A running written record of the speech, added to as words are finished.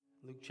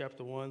Luke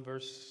chapter 1,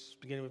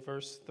 beginning with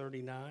verse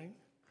 39.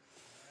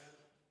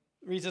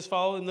 It reads as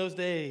follows: In those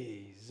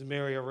days,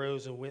 Mary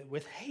arose and went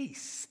with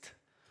haste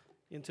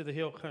into the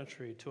hill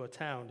country to a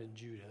town in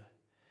Judah.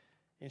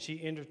 And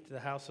she entered the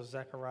house of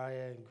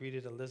Zechariah and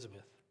greeted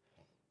Elizabeth.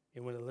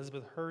 And when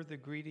Elizabeth heard the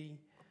greeting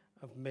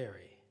of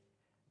Mary,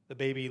 the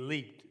baby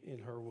leaped in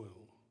her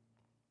womb.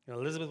 And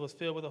Elizabeth was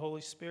filled with the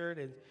Holy Spirit,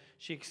 and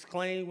she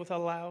exclaimed with a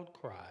loud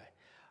cry,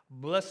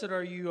 "Blessed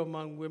are you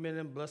among women,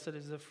 and blessed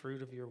is the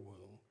fruit of your womb.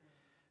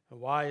 And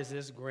why is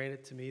this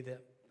granted to me,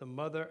 that the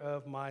mother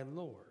of my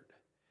Lord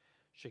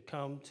should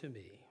come to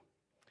me?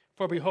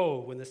 For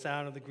behold, when the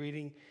sound of the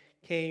greeting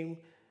came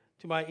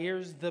to my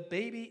ears, the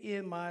baby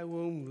in my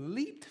womb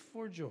leaped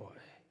for joy.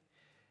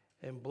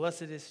 And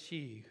blessed is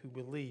she who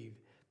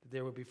believed that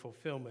there would be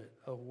fulfillment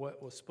of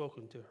what was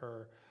spoken to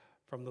her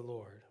from the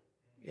Lord."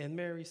 And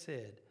Mary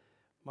said,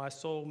 "My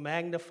soul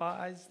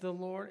magnifies the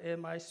Lord,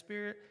 and my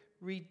spirit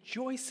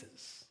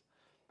rejoices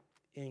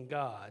in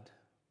God,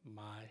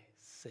 my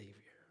Savior."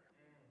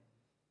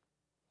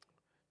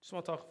 Just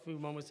want to talk a few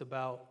moments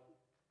about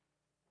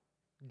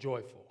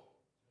joyful,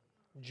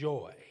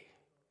 joy,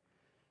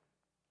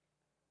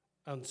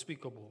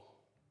 unspeakable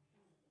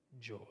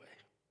joy.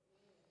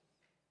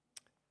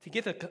 To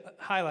get the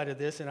highlight of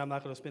this, and I'm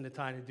not going to spend the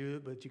time to do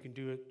it, but you can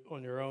do it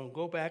on your own.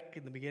 Go back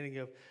in the beginning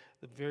of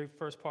the very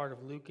first part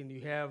of Luke, and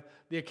you have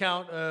the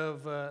account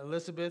of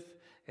Elizabeth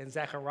and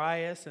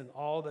Zacharias and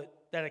all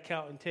that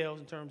account entails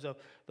in terms of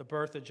the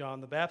birth of John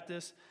the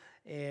Baptist.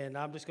 And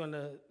I'm just going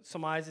to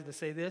surmise it to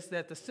say this,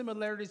 that the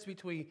similarities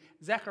between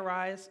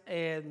Zacharias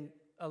and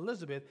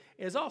Elizabeth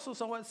is also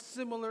somewhat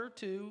similar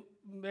to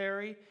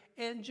Mary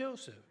and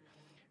Joseph.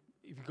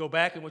 If you go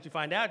back, and what you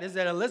find out is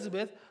that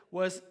Elizabeth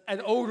was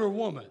an older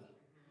woman.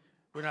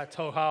 We're not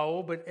told how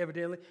old, but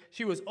evidently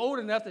she was old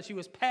enough that she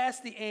was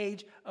past the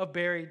age of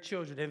bearing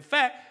children. In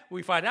fact,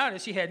 we find out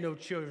that she had no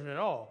children at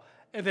all.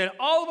 And then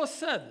all of a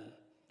sudden,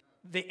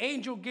 the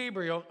angel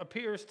Gabriel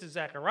appears to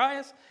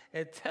Zacharias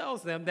and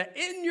tells them that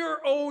in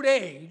your old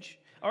age,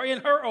 or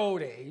in her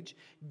old age,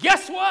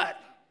 guess what?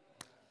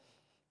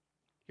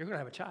 You're going to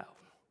have a child.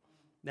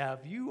 Now,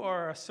 if you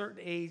are a certain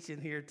age in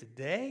here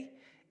today,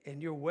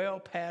 and you're well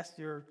past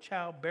your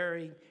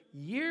childbearing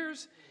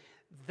years,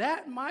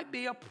 that might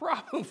be a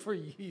problem for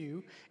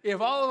you if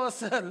all of a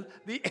sudden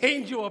the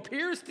angel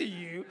appears to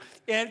you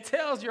and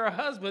tells your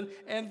husband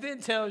and then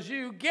tells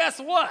you, guess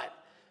what?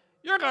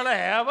 You're going to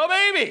have a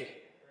baby.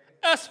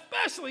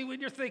 Especially when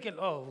you're thinking,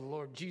 oh,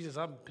 Lord Jesus,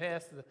 I'm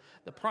past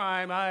the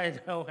prime. I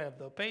don't have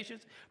the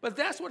patience. But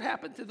that's what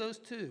happened to those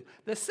two.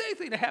 The same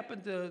thing that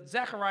happened to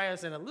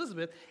Zacharias and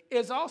Elizabeth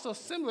is also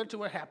similar to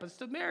what happens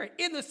to Mary,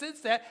 in the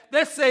sense that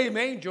that same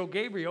angel,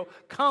 Gabriel,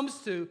 comes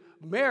to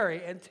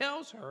Mary and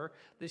tells her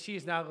that she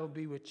is now going to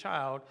be with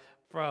child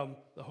from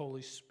the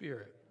Holy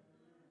Spirit.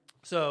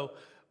 So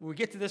when we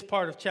get to this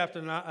part of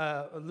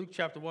Luke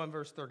chapter 1,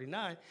 verse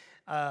 39,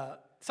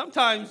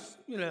 sometimes,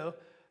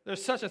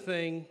 there's such a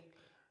thing.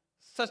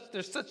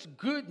 There's such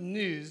good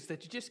news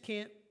that you just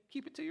can't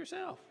keep it to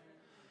yourself.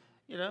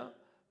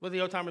 What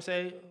the old timers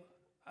say,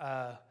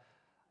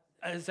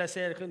 as I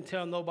said, I couldn't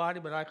tell nobody,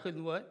 but I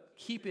couldn't what?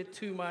 Keep it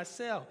to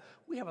myself.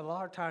 We have a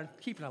lot of time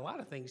keeping a lot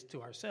of things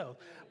to ourselves,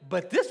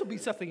 but this will be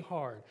something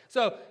hard.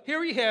 So here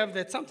we have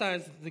that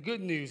sometimes the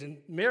good news, and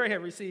Mary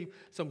had received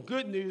some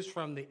good news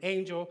from the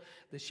angel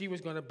that she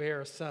was going to bear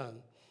a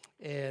son.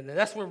 And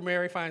that's where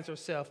Mary finds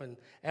herself. And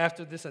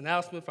after this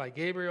announcement by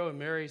Gabriel and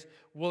Mary's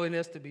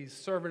willingness to be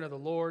servant of the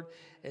Lord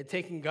and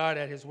taking God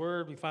at his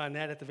word, we find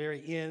that at the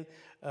very end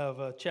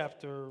of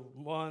chapter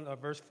 1,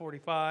 verse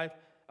 37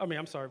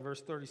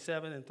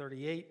 and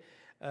 38.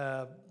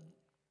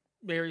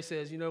 Mary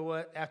says, you know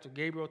what? After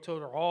Gabriel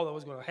told her all that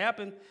was going to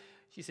happen,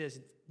 she says,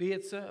 be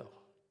it so.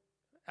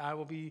 I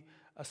will be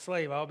a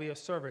slave. I will be a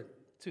servant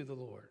to the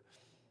Lord.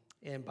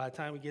 And by the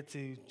time we get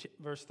to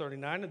verse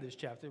 39 of this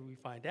chapter, we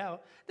find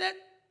out that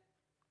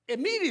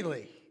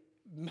immediately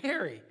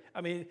Mary,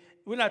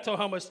 we're not told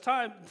how much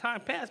time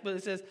passed, but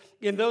it says,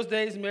 in those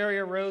days Mary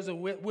arose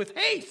and went with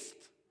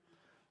haste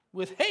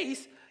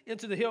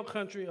into the hill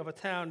country of a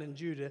town in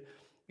Judah,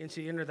 and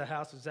she entered the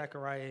house of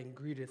Zechariah and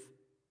greeted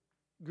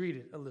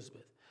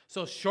Elizabeth.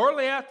 So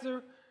shortly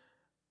after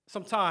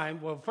some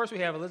time, first we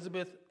have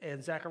Elizabeth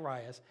and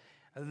Zacharias.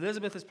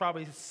 Elizabeth is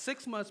probably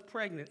 6 months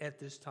pregnant at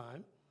this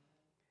time.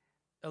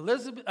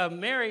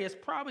 Mary is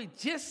probably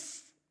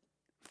just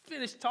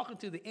finished talking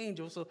to the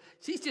angel, so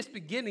she's just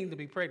beginning to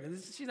be pregnant.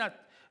 She's not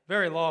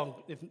very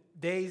long,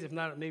 days, if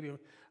not maybe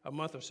a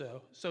month or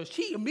so. So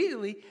she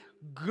immediately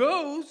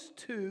goes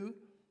to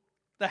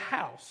the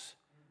house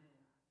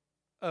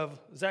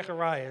of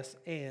Zacharias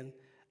and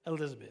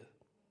Elizabeth.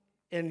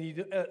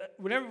 And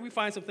whenever we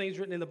find some things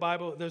written in the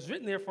Bible, there's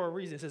written there for a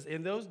reason. It says,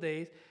 in those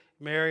days,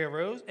 Mary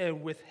arose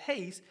and with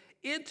haste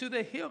into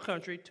the hill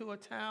country to a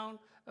town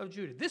of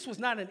Judah. This was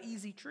not an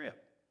easy trip.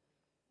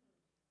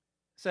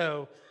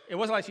 So it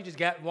wasn't like she just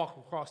got and walked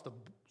across the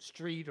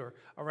street or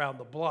around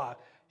the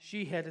block.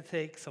 She had to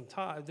take some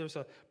time. There was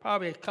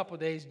probably a couple of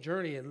days'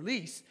 journey at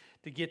least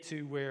to get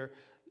to where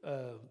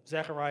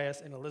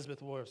Zacharias and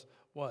Elizabeth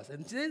was.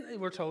 And then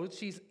we're told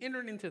she's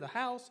entering into the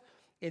house,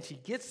 and she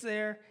gets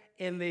there,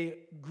 and they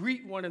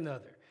greet one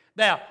another.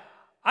 Now,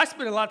 I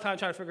spent a lot of time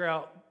trying to figure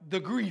out the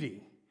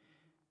greeting,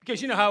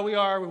 because you know how we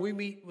are when we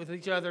meet with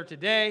each other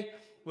today.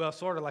 Well,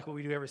 sort of like what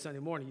we do every Sunday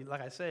morning.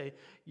 Like I say,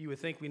 you would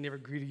think we never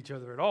greet each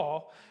other at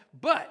all.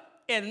 But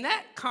in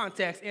that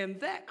context, in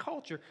that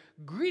culture,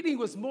 greeting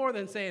was more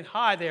than saying,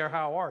 hi there,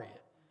 how are you?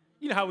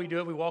 You know how we do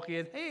it. We walk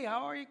in, hey,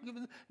 how are you?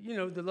 You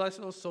know, the last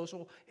little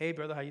social, hey,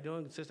 brother, how you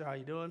doing? Sister, how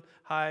you doing?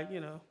 Hi, you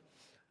know.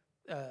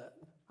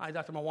 Hi,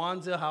 Dr.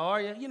 Mwanza, how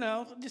are you? You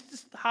know,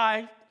 just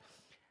hi.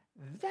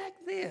 Back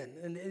then,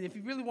 and if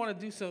you really want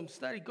to do some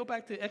study, go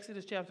back to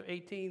Exodus chapter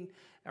 18,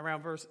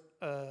 around verse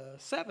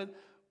 7,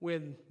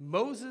 when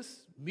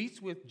Moses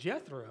meets with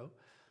Jethro,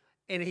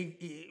 and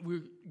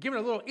we're given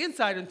a little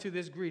insight into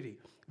this greeting.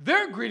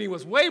 Their greeting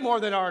was way more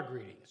than our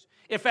greetings.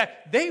 In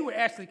fact, they would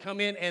actually come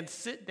in and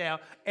sit down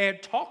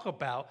and talk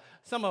about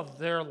some of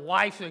their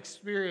life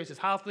experiences,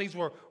 how things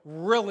were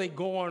really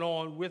going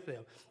on with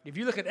them. If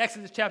you look at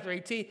Exodus chapter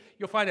 18,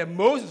 you'll find that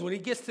Moses, when he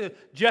gets to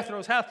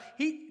Jethro's house,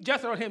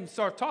 Jethro and him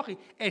start talking,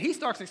 and he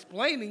starts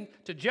explaining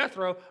to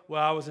Jethro,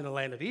 well, I was in the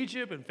land of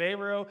Egypt and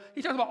Pharaoh.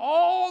 He talks about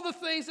all the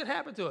things that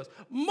happened to us.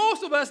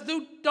 Most of us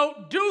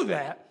don't do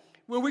that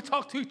when we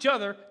talk to each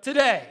other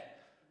today.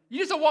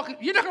 You're not going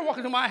to walk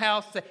into my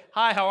house and say,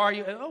 hi, how are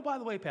you? And, oh, by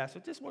the way, Pastor,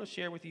 just want to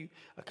share with you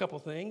a couple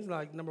things.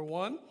 Like, number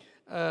one,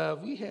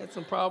 we had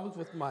some problems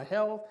with my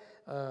health,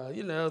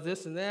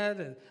 this and that,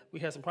 and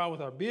we had some problems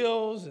with our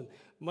bills, and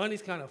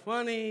money's kind of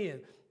funny,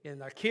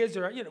 and our kids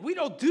are, we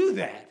don't do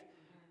that.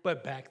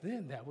 But back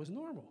then, that was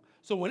normal.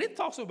 So when it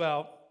talks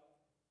about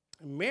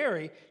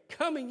Mary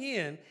coming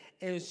in,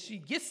 and she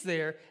gets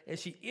there, and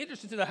she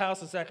enters into the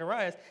house of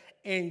Zacharias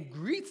and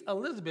greets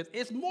Elizabeth,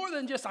 it's more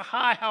than just a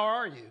hi, how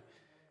are you?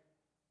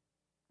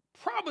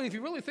 Probably, if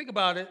you really think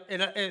about it,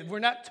 and we're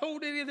not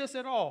told any of this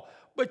at all,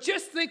 but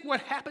just think what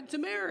happened to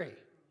Mary.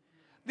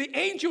 The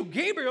angel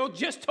Gabriel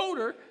just told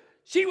her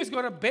she was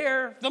going to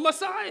bear the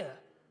Messiah.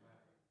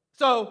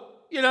 So,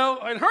 in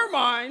her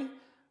mind,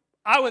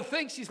 I would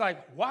think she's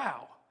like,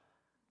 wow,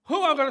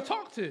 who am I going to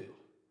talk to?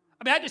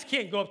 I mean, I just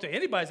can't go up to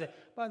anybody and say,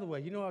 by the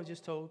way, I was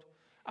just told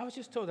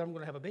that I'm going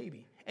to have a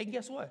baby. And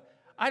guess what?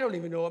 I don't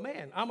even know a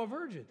man. I'm a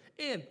virgin.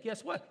 And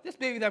guess what? This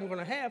baby that I'm going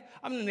to have,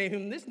 I'm going to name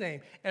him this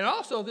name. And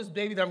also this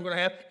baby that I'm going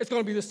to have, it's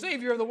going to be the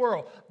Savior of the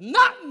world.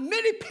 Not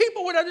many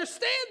people would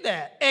understand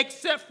that,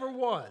 except for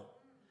one,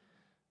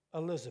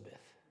 Elizabeth.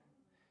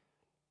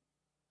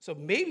 So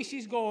maybe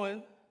she's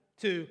going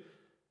to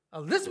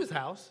Elizabeth's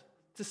house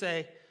to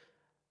say,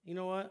 you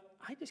know what?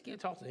 I just can't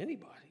talk to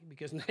anybody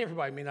because not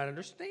everybody may not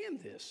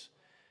understand this.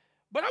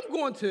 But I'm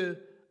going to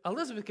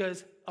Elizabeth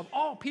because of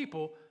all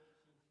people,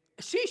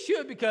 she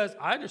should, because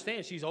I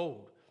understand she's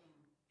old.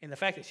 And the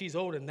fact that she's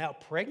old and now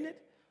pregnant,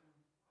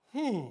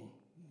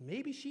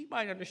 maybe she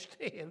might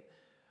understand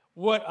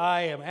what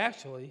I am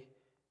actually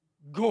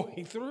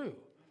going through.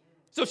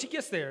 So she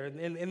gets there,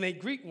 and they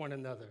greet one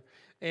another.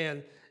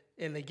 And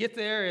they get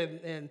there,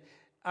 and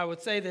I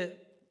would say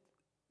that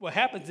what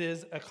happens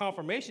is a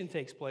confirmation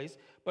takes place,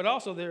 but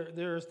also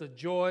there's the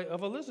joy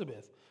of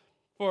Elizabeth.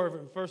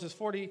 For verses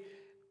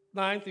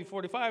 49 through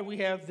 45, we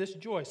have this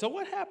joy. So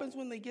what happens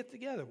when they get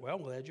together? Well,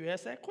 I'm glad you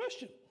asked that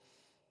question.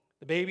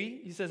 The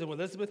baby, he says, and when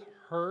Elizabeth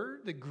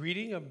heard the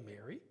greeting of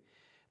Mary,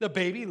 the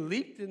baby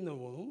leaped in the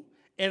womb,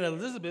 and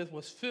Elizabeth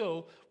was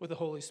filled with the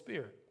Holy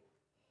Spirit.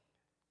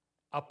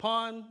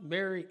 Upon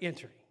Mary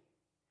entering,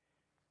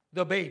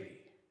 the baby,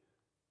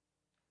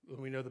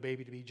 we know the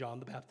baby to be John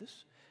the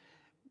Baptist,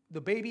 the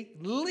baby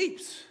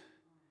leaps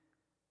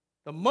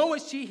the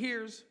moment she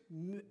hears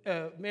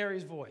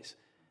Mary's voice.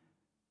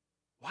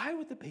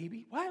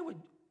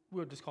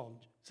 We'll just call him,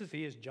 since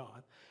he is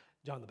John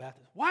the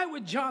Baptist. Why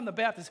would John the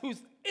Baptist,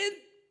 who's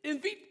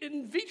in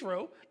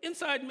vitro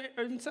inside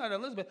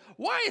Elizabeth,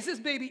 why is this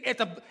baby at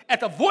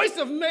the voice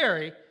of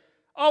Mary,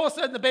 all of a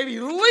sudden the baby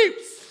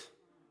leaps?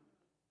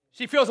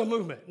 She feels a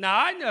movement. Now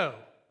I know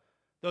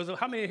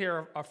how many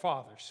here are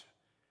fathers?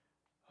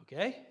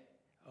 Okay?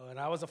 When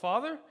I was a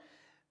father,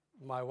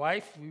 my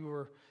wife, we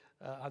were,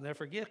 I'll never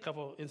forget a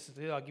couple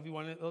instances. I'll give you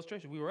one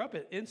illustration. We were up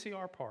at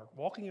NCR Park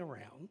walking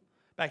around.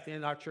 Back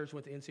then, our church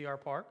went to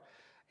NCR Park.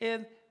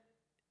 And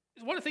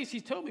one of the things she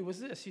told me was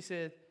this. She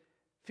said,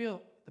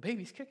 Phil, the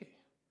baby's kicking.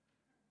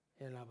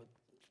 And I would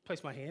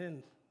place my hand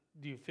and,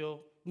 do you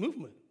feel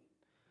movement?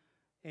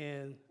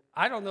 And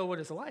I don't know what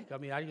it's like. I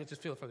mean, I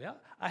just feel it from the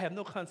outside. I have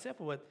no concept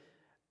of what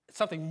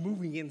something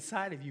moving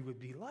inside of you would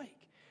be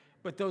like.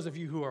 But those of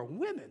you who are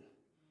women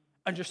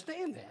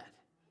understand that.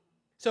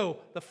 So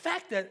the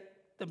fact that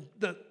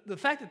the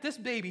fact that this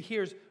baby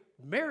hears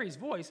Mary's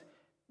voice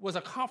was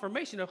a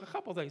confirmation of a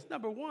couple things.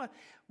 Number one,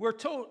 we're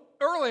told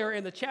earlier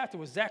in the chapter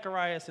with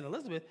Zacharias and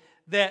Elizabeth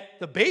that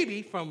the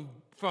baby from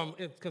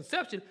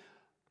conception,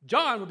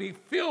 John, would be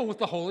filled with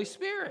the Holy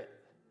Spirit.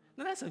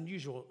 Now that's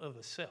unusual of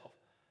itself,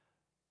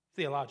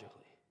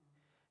 theologically.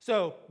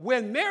 So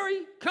when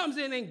Mary comes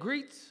in and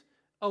greets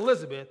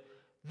Elizabeth,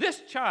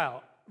 this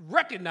child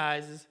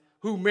recognizes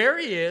who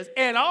Mary is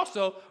and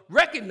also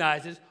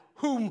recognizes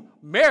whom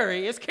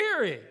Mary is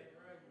carrying.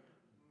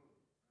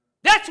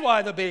 That's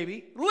why the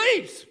baby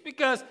leaps,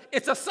 because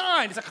it's a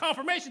sign, it's a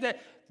confirmation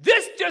that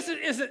this just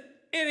isn't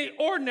any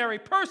ordinary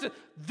person.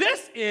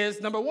 This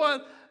is, number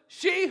one,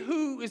 she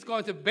who is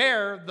going to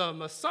bear the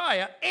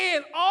Messiah,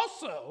 and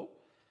also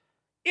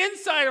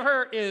inside of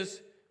her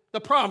is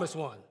the promised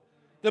one,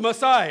 the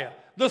Messiah,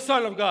 the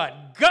Son of God,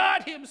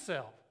 God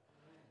himself.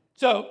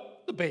 So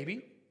the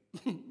baby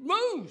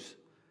moves.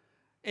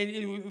 And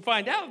we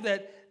find out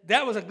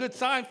that was a good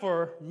sign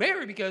for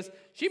Mary, because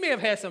she may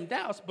have had some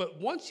doubts, but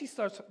once she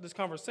starts this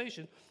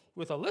conversation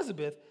with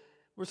Elizabeth,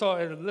 we saw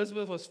that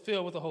Elizabeth was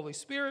filled with the Holy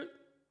Spirit,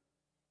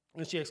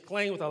 and she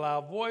exclaimed with a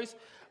loud voice,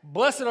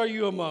 "Blessed are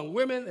you among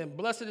women, and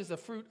blessed is the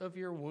fruit of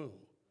your womb."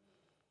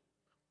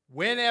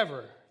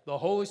 Whenever the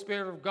Holy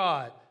Spirit of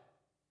God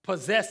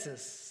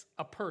possesses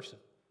a person,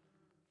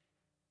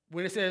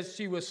 when it says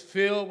she was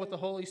filled with the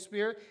Holy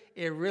Spirit,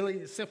 it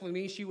really simply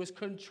means she was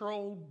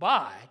controlled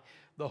by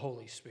the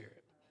Holy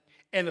Spirit.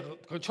 And the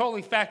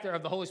controlling factor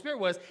of the Holy Spirit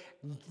was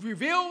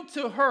revealed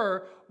to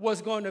her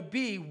was going to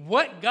be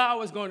what God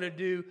was going to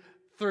do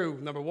through,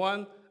 number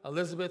one,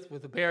 Elizabeth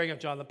with the bearing of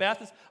John the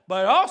Baptist,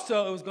 but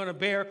also it was going to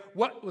bear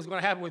what was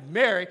going to happen with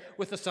Mary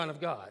with the Son of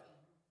God.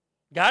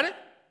 Got it?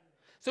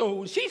 So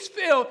when she's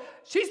filled,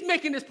 she's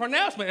making this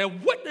pronouncement.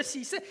 And what does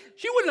she say?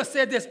 She wouldn't have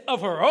said this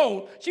of her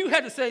own. She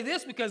had to say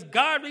this because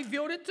God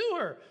revealed it to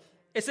her.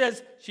 It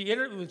says she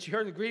entered, when she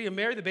heard the greeting of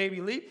Mary, the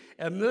baby leaped,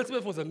 and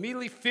Elizabeth was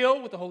immediately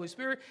filled with the Holy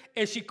Spirit,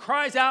 and she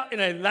cries out in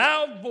a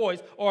loud voice,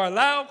 or a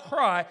loud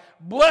cry,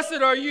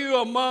 "Blessed are you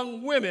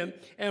among women,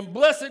 and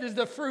blessed is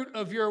the fruit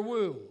of your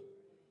womb."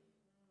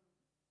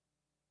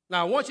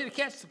 Now, I want you to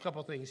catch a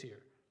couple things here.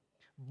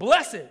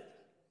 Blessed,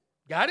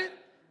 got it?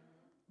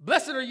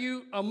 Blessed are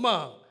you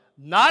among,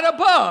 not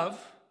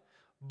above,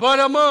 but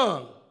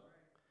among.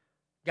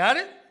 Got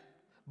it?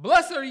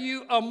 Blessed are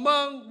you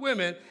among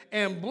women,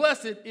 and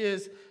blessed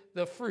is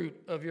the fruit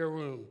of your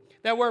womb.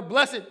 That word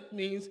blessed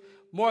means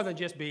more than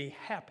just being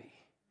happy.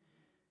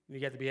 You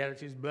got the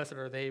Beatitudes, blessed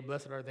are they,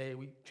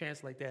 we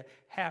translate that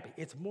happy.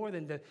 It's more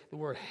than the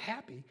word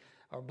happy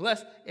or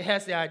blessed. It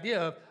has the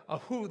idea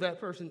of who that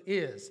person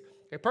is.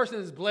 A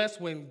person is blessed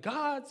when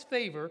God's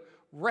favor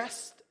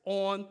rests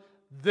on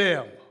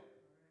them.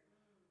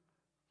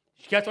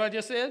 You catch what I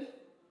just said?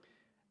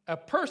 A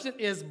person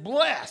is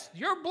blessed.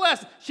 You're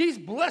blessed. She's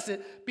blessed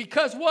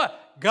because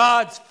what?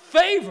 God's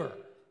favor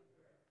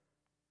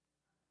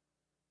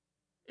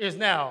is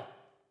now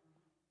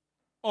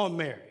on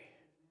Mary.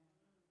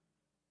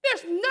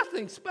 There's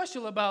nothing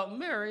special about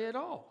Mary at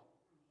all.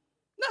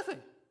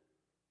 Nothing.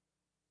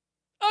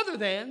 Other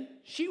than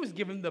she was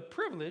given the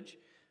privilege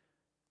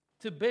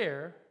to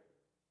bear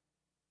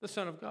the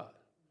Son of God.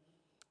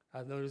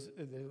 I noticed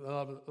a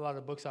lot of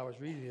the books I was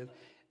reading in,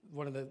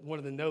 one of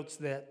the notes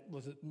that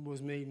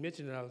was made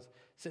mention, and I was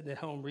sitting at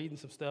home reading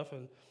some stuff,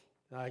 and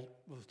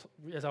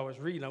as I was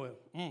reading, I went,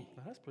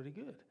 that's pretty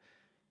good.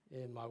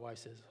 And my wife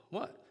says,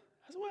 "What?"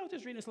 I said, "Well, I was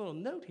just reading this little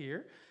note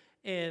here,"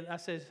 and I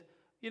says,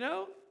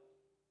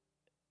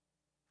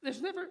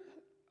 there's never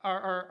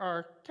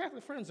our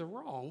Catholic friends are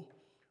wrong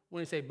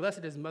when they say,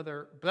 "Blessed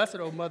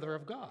O Mother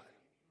of God."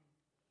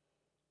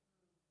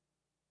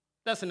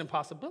 That's an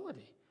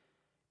impossibility,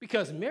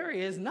 because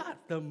Mary is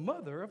not the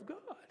mother of God.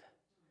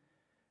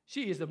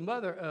 She is the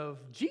mother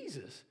of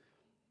Jesus,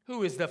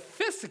 who is the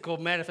physical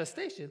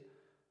manifestation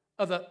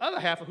of the other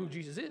half of who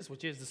Jesus is,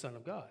 which is the Son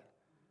of God.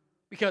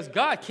 Because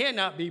God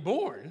cannot be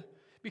born,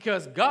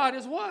 because God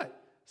is what?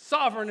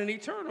 Sovereign and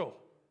eternal.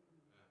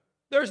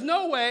 There's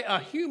no way a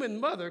human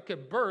mother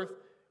could birth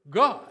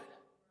God.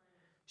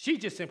 She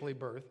just simply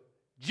birthed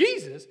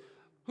Jesus,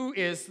 who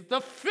is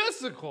the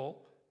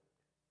physical,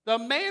 the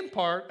man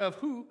part of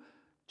who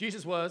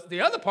Jesus was. The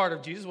other part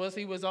of Jesus was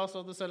he was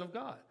also the Son of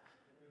God.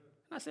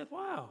 I said,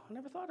 wow, I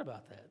never thought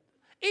about that.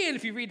 And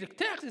if you read the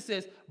text, it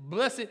says,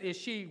 blessed is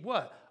she,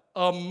 what?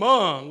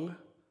 Among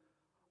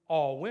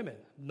all women.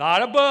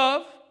 Not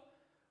above,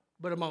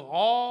 but among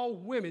all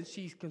women,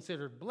 she's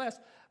considered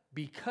blessed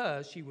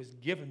because she was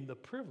given the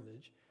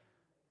privilege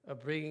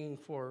of bringing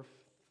forth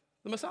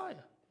the Messiah.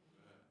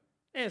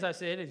 And as I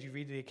said, as you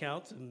read the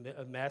accounts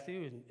of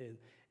Matthew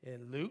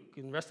and Luke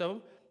and the rest of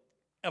them,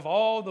 of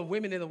all the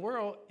women in the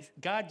world,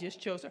 God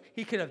just chose her.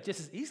 He could have just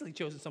as easily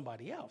chosen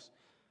somebody else.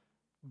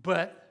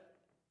 But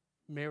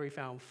Mary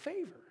found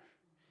favor.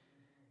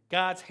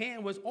 God's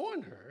hand was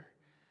on her,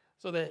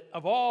 so that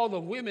of all the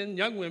women,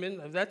 young women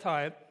of that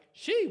time,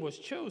 she was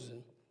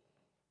chosen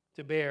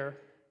to bear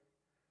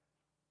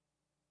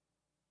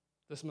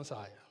this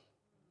Messiah.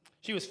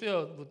 She was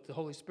filled with the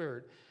Holy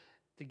Spirit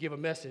to give a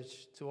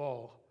message to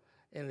all.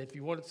 And if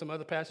you wanted some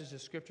other passages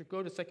of Scripture,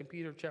 go to 2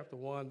 Peter chapter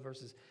 1,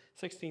 verses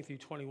 16 through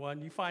 21.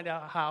 You find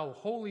out how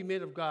holy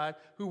men of God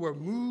who were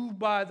moved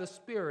by the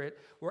Spirit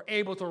were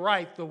able to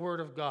write the Word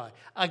of God.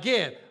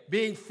 Again,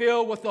 being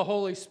filled with the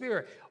Holy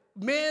Spirit.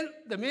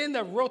 The men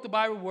that wrote the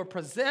Bible were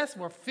possessed,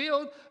 were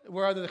filled,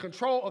 were under the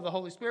control of the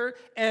Holy Spirit,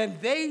 and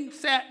they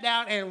sat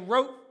down and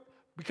wrote,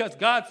 because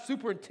God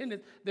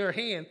superintended their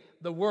hand,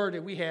 the Word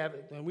that we have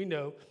and we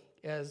know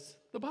as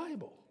the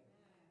Bible.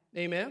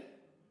 Amen?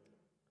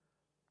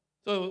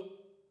 So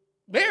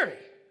Mary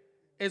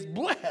is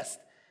blessed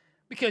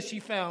because she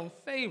found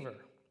favor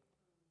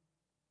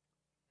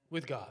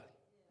with God.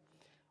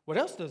 What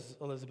else does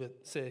Elizabeth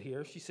say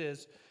here? She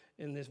says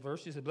in this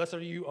verse, she says, blessed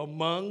are you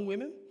among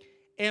women,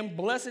 and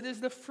blessed is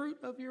the fruit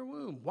of your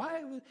womb.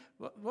 Why?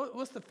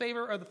 What's the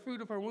favor of the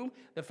fruit of her womb?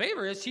 The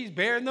favor is she's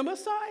bearing the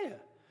Messiah.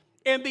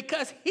 And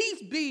because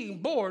he's being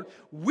born,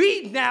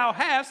 we now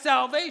have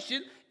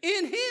salvation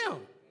in him.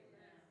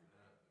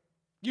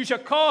 You shall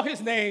call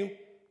his name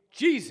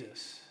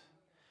Jesus,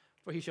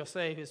 for he shall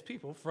save his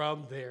people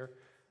from their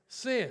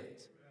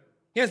sins.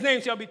 His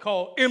name shall be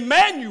called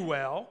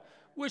Emmanuel,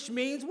 which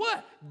means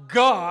what?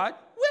 God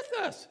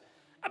with us.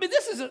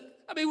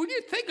 When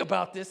you think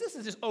about this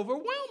is just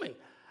overwhelming.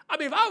 I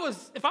mean, if I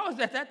was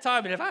at that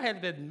time, and if I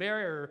had been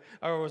Mary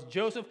or was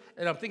Joseph,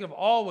 and I'm thinking of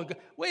all,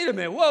 wait a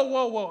minute,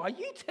 whoa, are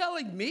you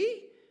telling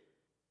me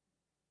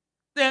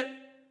that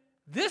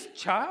this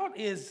child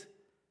is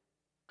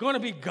going to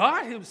be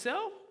God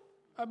himself?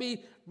 I mean,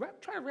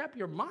 try to wrap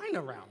your mind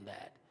around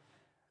that.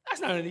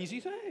 That's not an easy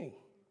thing.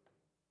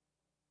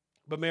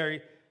 But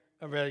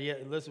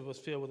Elizabeth was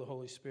filled with the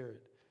Holy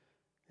Spirit.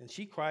 And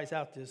she cries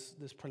out this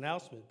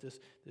pronouncement,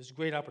 this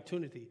great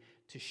opportunity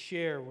to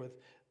share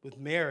with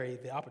Mary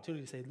the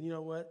opportunity to say, you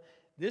know what?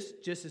 This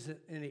just isn't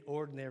any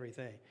ordinary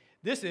thing.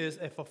 This is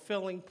a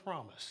fulfilling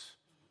promise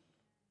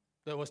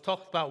that was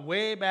talked about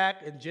way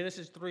back in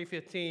Genesis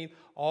 3:15,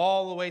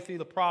 all the way through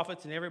the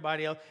prophets and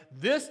everybody else.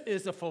 This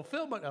is the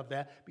fulfillment of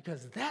that,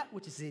 because that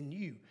which is in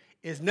you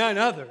is none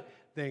other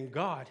than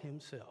God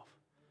himself.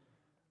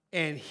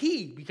 And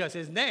he, because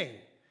his name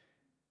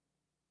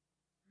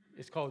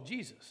is called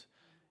Jesus,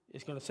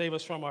 is going to save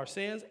us from our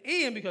sins,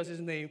 and because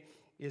his name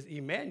is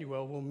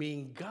Emmanuel, will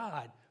mean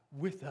God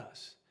with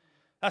us.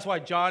 That's why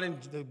John in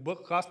the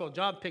book Gospel of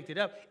John picked it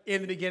up.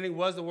 In the beginning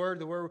was the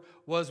Word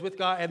was with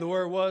God, and the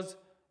Word was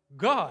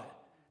God.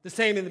 The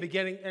same in the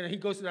beginning, and he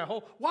goes through that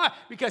whole. Why?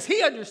 Because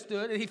he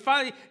understood, and he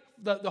finally,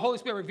 the Holy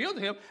Spirit revealed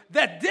to him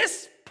that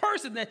this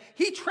person that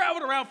he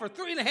traveled around for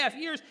 3.5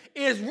 years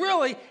is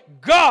really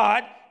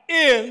God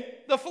in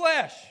the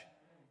flesh.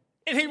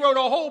 And he wrote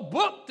a whole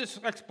book to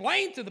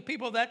explain to the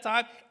people of that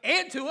time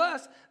and to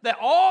us that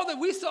all that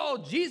we saw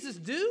Jesus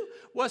do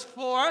was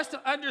for us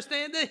to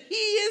understand that he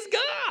is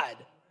God.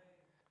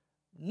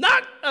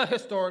 Not a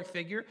historic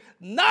figure,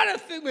 not a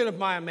figment of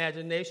my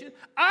imagination.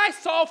 I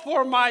saw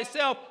for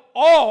myself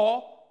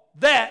all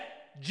that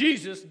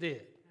Jesus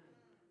did.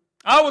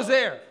 I was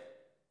there.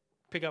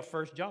 Pick up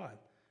 1 John.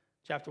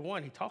 Chapter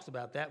 1, he talks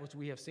about that which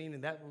we have seen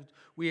and that which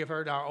we have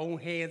heard, our own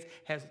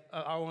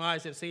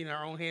eyes have seen,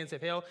 our own hands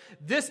have held.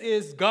 This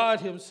is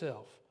God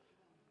himself.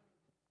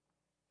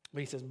 But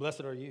he says,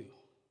 blessed are you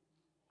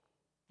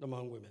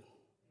among women.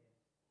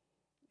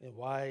 And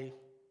why?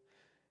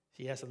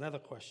 She asks another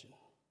question.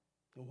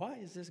 And why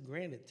is this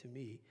granted to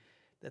me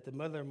that the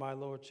mother of my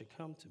Lord should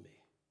come to me?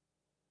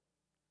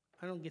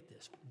 I don't get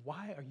this.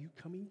 Why are you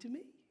coming to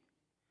me?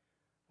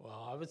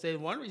 Well, I would say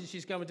one reason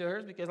she's coming to her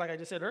is because, like I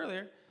just said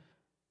earlier,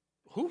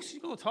 who's she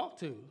going to talk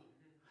to?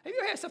 Have you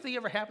ever had something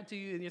ever happen to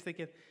you and you're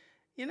thinking,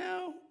 who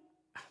am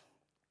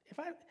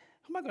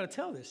I going to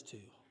tell this to?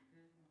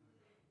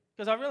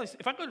 Because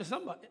if I go to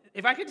somebody,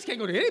 I just can't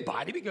go to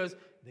anybody because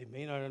they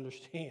may not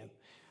understand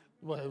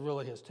what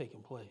really has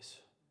taken place.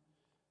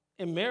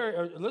 And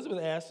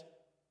Elizabeth asked,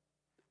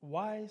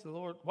 why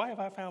have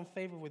I found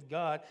favor with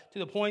God to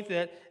the point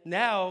that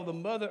now the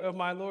mother of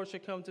my Lord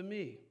should come to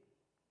me?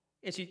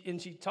 And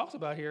she talks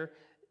about here,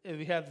 and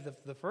we have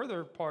the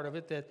further part of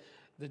it, that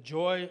the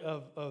joy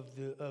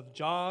of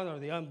John, or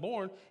the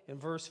unborn, in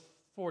verse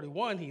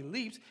 41, he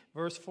leaps.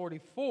 Verse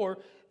 44,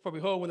 for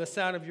behold, when the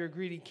sound of your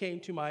greeting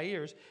came to my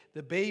ears,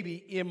 the baby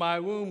in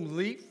my womb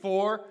leaped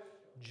for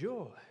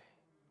joy.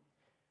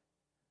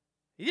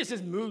 He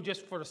just moved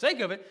just for the sake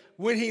of it.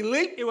 When he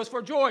leaped, it was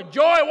for joy.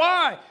 Joy,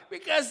 why?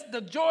 Because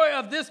the joy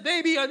of this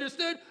baby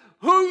understood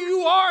who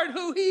you are and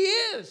who he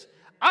is.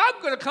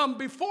 I'm going to come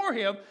before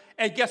him,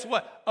 and guess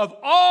what? Of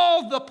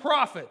all the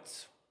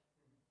prophets,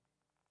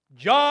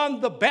 John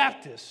the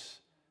Baptist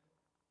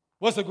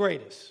was the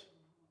greatest.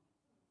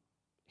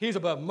 He's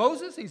above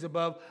Moses, he's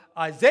above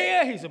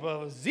Isaiah, he's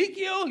above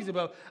Ezekiel,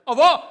 of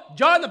all,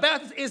 John the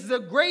Baptist is the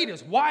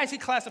greatest. Why is he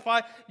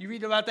classified? You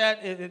read about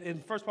that in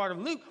the first part of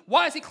Luke.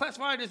 Why is he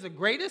classified as the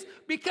greatest?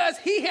 Because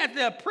he had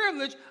the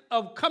privilege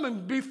of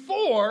coming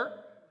before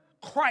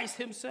Christ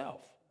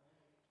himself.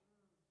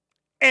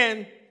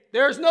 And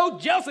there's no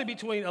jealousy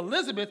between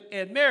Elizabeth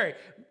and Mary.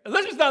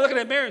 Elizabeth's not looking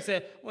at Mary and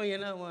saying, well, you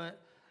know what?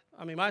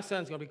 My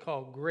son's going to be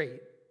called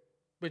great,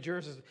 but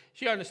yours is.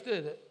 She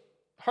understood that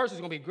hers is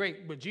going to be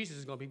great, but Jesus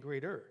is going to be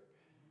greater.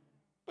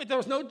 But there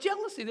was no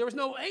jealousy. There was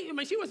no,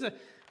 she wasn't,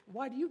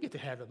 why do you get to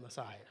have the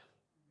Messiah?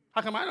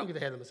 How come I don't get to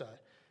have the Messiah?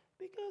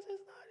 Because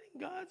it's not in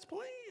God's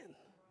plan.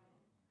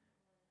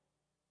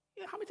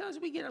 How many times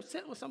do we get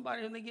upset with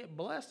somebody when they get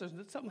blessed or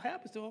something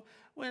happens to them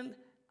when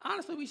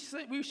honestly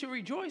we should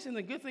rejoice in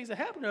the good things that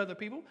happen to other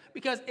people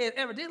because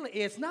evidently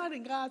it's not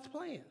in God's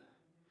plan.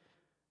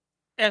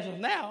 As of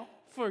now,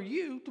 for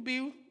you to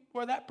be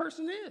where that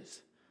person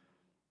is.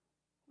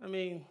 I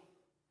mean,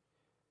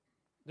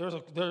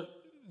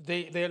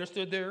 they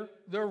understood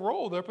their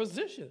role, their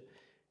position.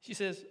 She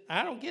says,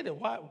 I don't get it.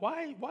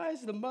 Why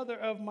is the mother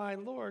of my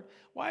Lord,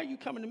 why are you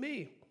coming to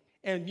me?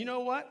 And you know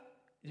what?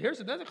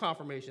 Here's another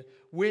confirmation.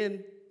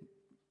 When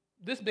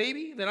this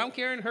baby that I'm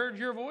carrying heard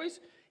your voice,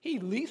 he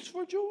leaps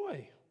for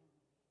joy.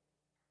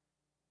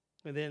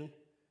 And then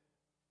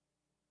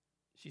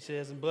she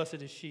says, and blessed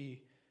is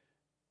she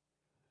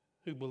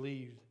who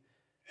believed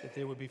that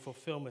there would be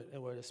fulfillment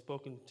in what is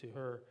spoken to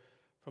her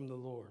from the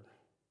Lord.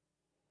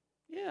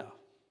 Yeah,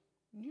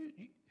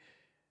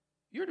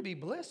 you're to be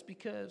blessed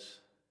because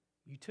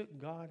you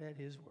took God at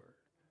his word.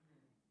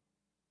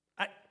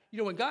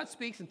 When God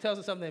speaks and tells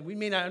us something that we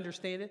may not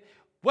understand it,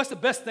 what's the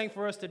best thing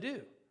for us to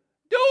do?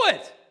 Do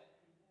it.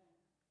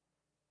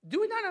 Do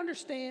we not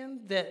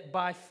understand that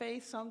by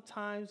faith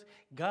sometimes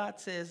God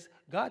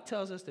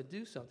tells us to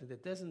do something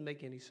that doesn't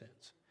make any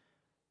sense?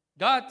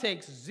 God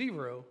takes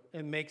zero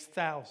and makes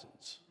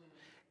thousands.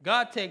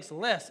 God takes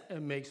less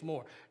and makes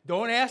more.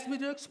 Don't ask me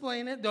to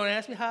explain it. Don't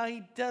ask me how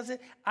he does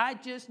it. I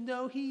just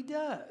know he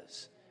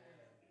does.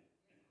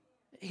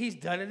 He's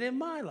done it in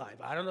my life.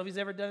 I don't know if he's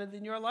ever done it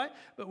in your life,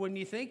 but when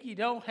you think you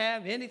don't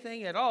have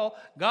anything at all,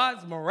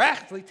 God's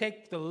miraculously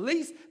takes the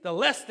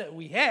less that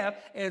we have,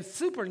 and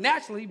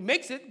supernaturally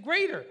makes it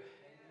greater.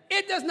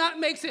 It does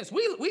not make sense.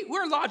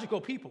 We're logical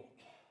people.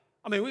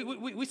 I mean,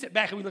 we sit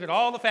back and we look at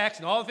all the facts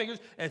and all the figures,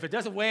 and if it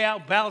doesn't weigh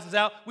out, balances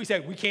out, we say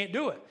we can't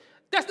do it.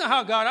 That's not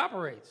how God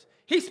operates.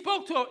 He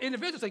spoke to an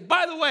individual saying,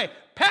 by the way,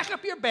 pack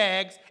up your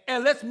bags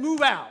and let's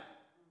move out.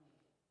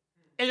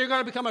 And you're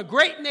going to become a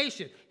great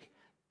nation.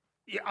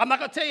 I'm not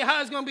going to tell you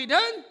how it's going to be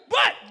done,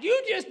 but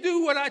you just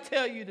do what I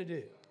tell you to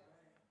do.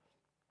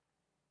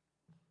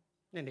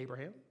 And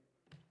Abraham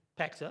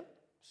packs up,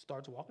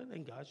 starts walking,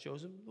 and God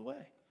shows him the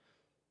way.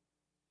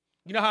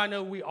 You know how I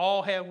know we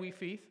all have weak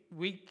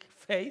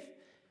faith?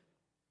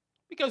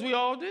 Because we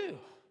all do.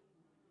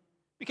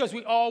 Because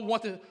we all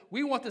want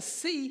to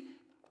see,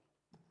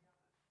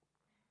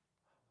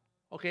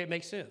 okay, it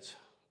makes sense.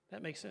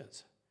 That makes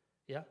sense.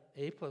 Yeah,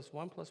 A plus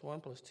 1 plus 1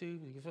 plus 2.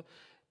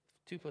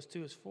 2 plus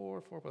 2 is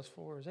 4. 4 plus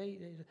 4 is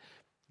 8.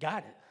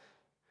 Got it.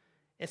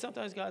 And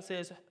sometimes God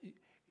says,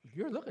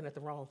 you're looking at the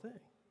wrong thing.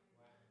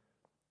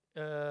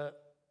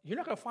 You're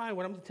not going to find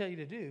what I'm going to tell you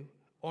to do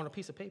on a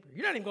piece of paper.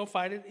 You're not even going to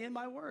find it in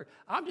my word.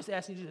 I'm just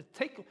asking you to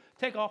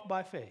take off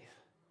by faith.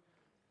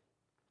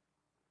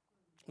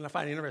 And I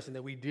find it interesting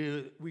that we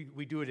do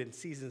it in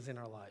seasons in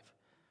our life.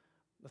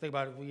 I think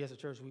about it, we as a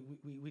church,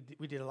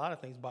 we did a lot of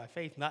things by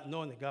faith, not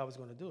knowing that God was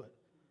going to do it.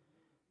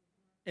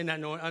 And not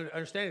knowing,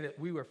 understanding that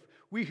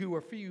we who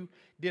were few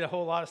did a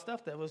whole lot of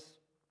stuff that was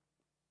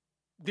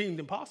deemed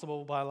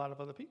impossible by a lot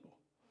of other people.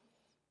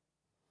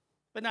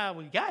 But now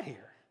we got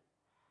here.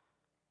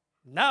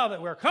 Now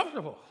that we're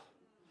comfortable,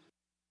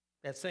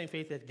 that same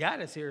faith that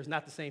got us here is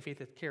not the same faith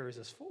that carries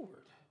us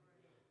forward.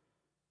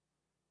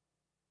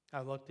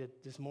 I looked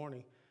at this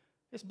morning.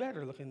 It's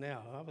better looking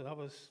now. I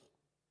was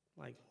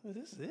like, is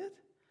this it?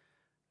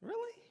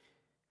 Really?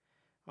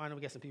 I know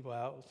we got some people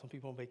out, some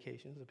people on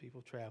vacation, some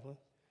people traveling,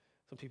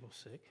 some people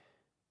sick.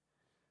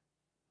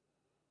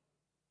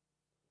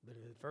 But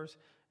at first,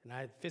 and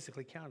I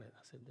physically counted,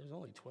 I said, there's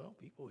only 12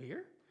 people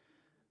here?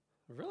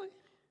 Really?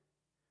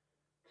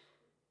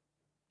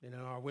 And in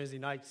our Wednesday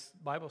nights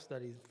Bible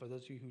studies, for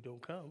those of you who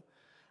don't come,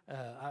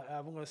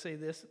 I'm going to say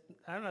this.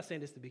 I'm not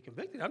saying this to be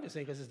convicted. I'm just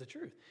saying because it's the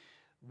truth.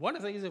 One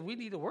of the things that we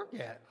need to work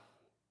at,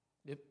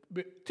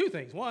 two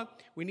things. One,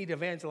 we need to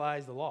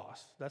evangelize the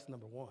lost. That's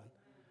number one.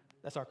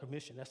 That's our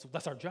commission.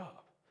 That's our job.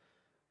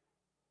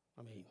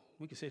 I mean,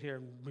 we can sit here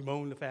and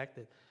bemoan the fact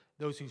that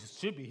those who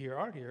should be here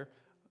aren't here,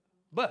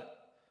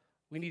 but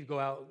we need to go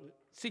out,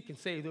 seek and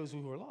save those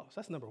who are lost.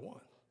 That's number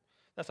one.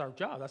 That's our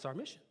job. That's our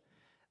mission.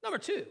 Number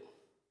two,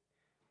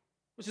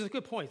 which is a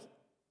good point.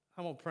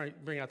 I won't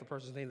bring out the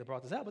person's name that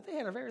brought this out, but they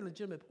had a very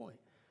legitimate point.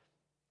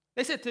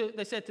 They said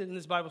to in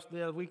this Bible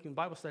the other week in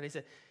Bible study, they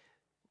said,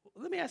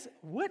 let me ask,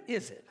 what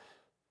is it?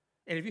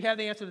 And if you have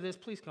the answer to this,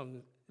 please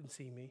come and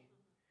see me,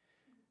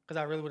 because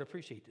I really would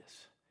appreciate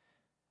this.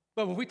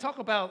 But when we talk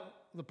about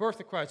the birth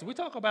of Christ, when we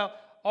talk about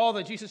all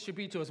that Jesus should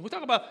be to us, we're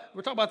talking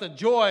about the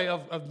joy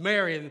of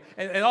Mary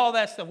and all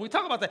that stuff. We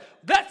talk about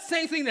that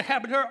same thing that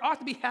happened to her ought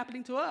to be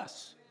happening to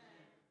us.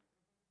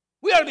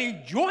 We ought to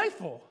be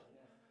joyful.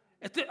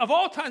 Of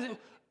all times,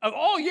 of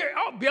all year,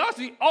 I'll be honest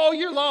with you, all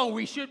year long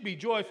we should be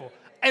joyful.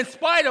 In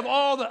spite of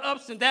all the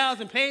ups and downs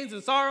and pains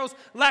and sorrows,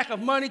 lack of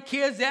money,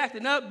 kids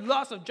acting up,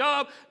 loss of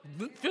job,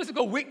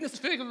 physical weakness,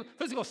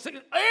 physical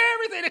sickness,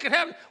 everything that could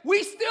happen,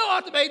 we still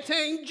ought to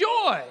maintain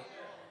joy.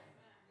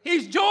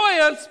 He's joy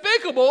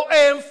unspeakable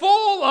and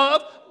full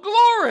of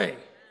glory.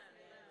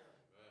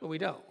 But we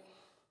don't.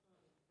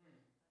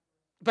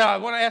 But I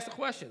want to ask the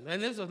question,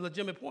 and this is a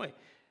legitimate point.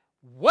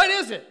 What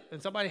is it?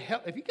 And somebody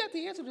help. If you got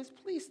the answer to this,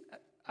 please,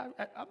 I'm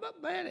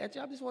not mad at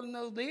you. I just want to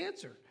know the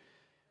answer.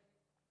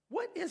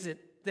 What is it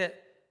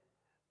that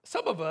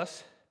some of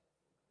us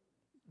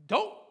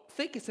don't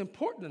think it's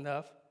important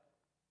enough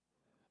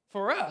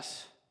for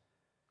us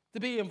to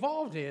be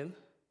involved in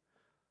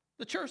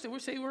the church that we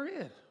say we're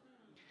in?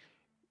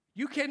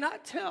 You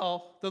cannot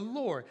tell the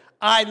Lord,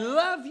 I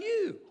love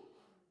you.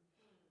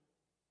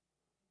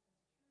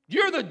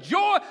 You're the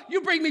joy.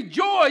 You bring me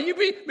joy. You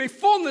bring me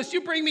fullness.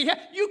 You bring me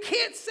happiness. You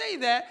can't say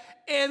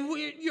that, and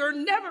you're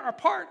never a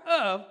part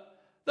of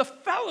the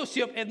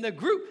fellowship and the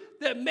group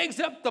that makes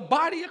up the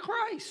body of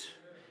Christ.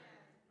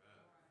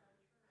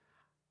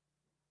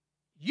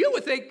 You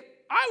would think,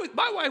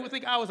 my wife would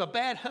think I was a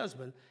bad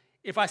husband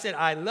if I said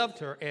I loved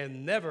her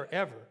and never,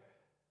 ever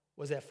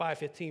was at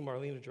 515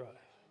 Marlena Drive.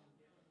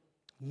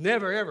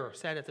 Never, ever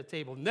sat at the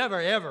table. Never,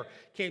 ever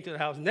came to the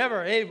house.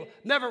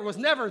 Was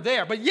never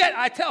there. But yet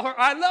I tell her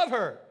I love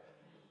her.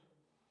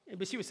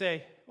 But she would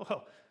say,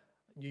 well,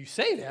 you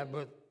say that,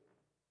 but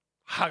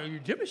how do you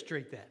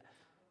demonstrate that?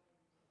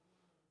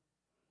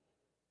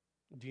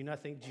 Do you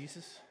not think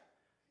Jesus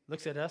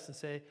looks at us and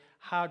say,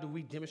 how do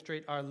we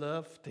demonstrate our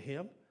love to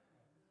him?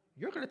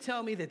 You're going to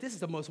tell me that this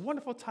is the most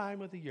wonderful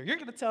time of the year. You're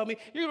going to tell me,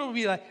 you're going to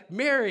be like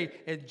Mary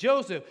and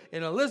Joseph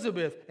and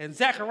Elizabeth and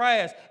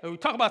Zacharias, and we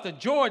talk about the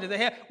joy that they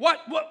had. What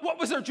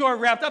was their joy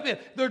wrapped up in?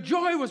 Their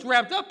joy was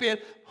wrapped up in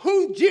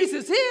who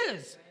Jesus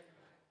is.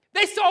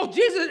 They saw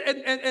Jesus,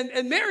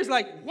 and Mary's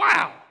like,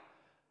 wow,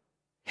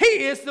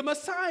 he is the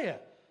Messiah.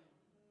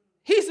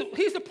 He's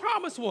the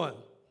promised one.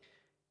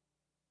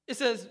 It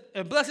says,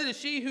 and blessed is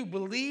she who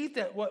believed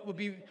that what would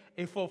be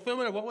a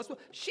fulfillment of what was.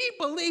 She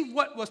believed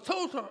what was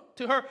told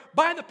to her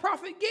by the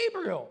prophet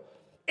Gabriel.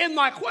 And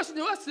my question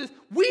to us is,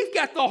 we've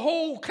got the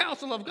whole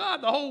counsel of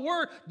God, the whole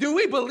word. Do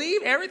we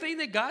believe everything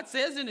that God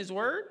says in his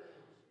word?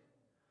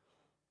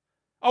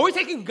 Are we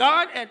taking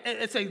God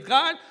and saying,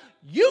 God,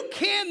 you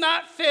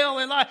cannot fail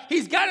in life.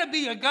 He's got to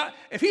be a God.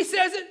 If he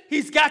says it,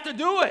 he's got to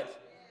do it.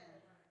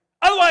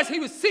 Otherwise, he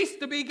would cease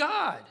to be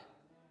God.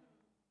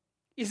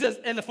 He says,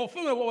 and the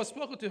fulfillment of what was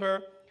spoken to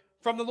her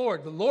from the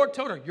Lord. The Lord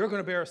told her, you're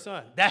going to bear a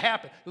son. That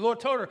happened. The Lord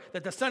told her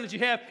that the son that you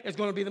have is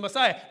going to be the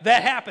Messiah.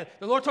 That happened.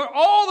 The Lord told her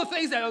all the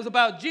things that was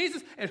about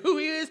Jesus and who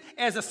he is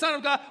as the Son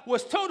of God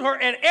was told to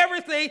her, and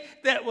everything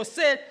that was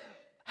said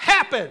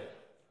happened.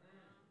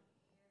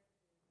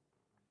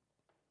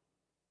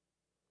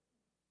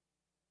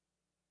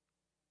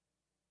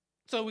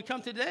 So we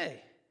come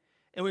today.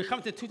 And we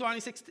come to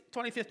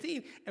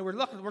 2015, and we're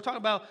talking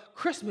about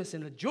Christmas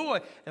and the joy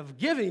of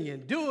giving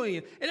and doing,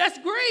 and that's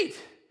great.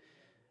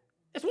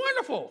 It's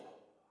wonderful.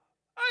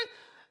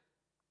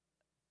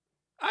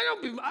 I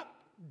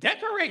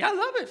decorate. I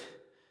love it.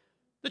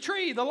 The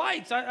tree, the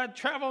lights. I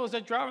travel as I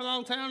drive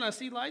around town, and I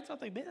see lights. I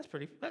think, man, that's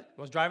pretty. I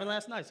was driving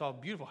last night, saw a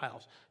beautiful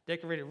house,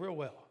 decorated real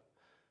well.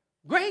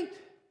 Great.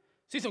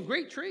 See some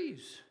great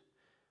trees.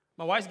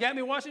 My wife's got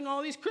me watching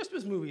all these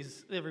Christmas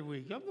movies every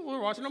week.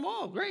 We're watching them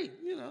all. Great.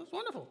 It's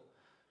wonderful.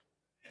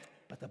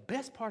 But the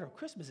best part of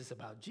Christmas is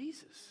about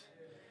Jesus.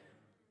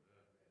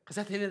 Because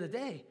at the end of the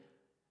day,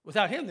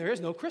 without him, there is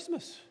no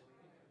Christmas.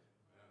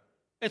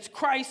 It's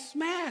Christ's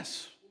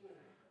Mass.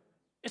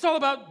 It's all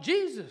about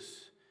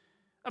Jesus.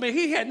 I mean,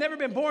 he had never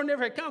been born,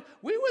 never had come.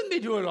 We wouldn't be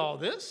doing all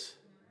this.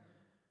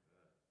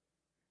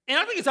 And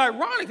I think it's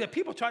ironic that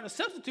people try to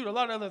substitute a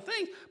lot of other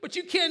things, but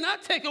you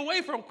cannot take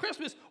away from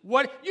Christmas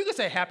what you can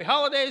say happy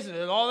holidays and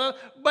all that,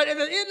 but at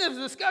the end of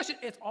the discussion,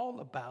 it's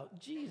all about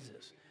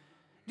Jesus.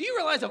 Do you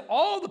realize of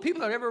all the people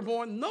that are ever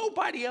born,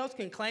 nobody else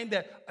can claim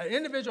that an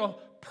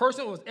individual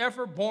person was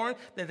ever born,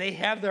 that they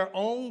have their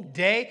own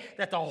day,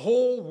 that the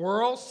whole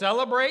world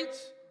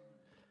celebrates?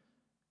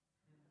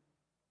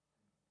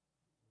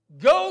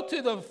 Go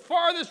to the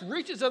farthest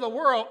reaches of the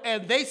world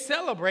and they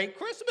celebrate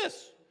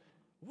Christmas.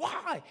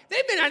 Why?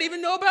 They may not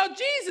even know about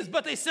Jesus,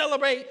 but they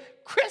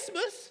celebrate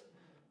Christmas.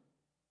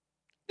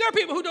 There are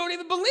people who don't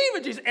even believe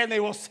in Jesus, and they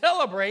will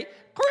celebrate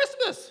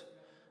Christmas.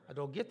 I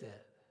don't get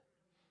that.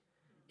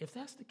 If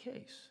that's the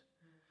case,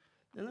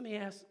 then let me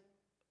ask,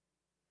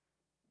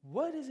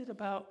 what is it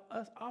about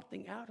us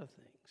opting out of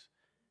things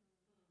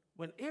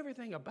when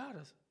everything about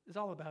us is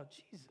all about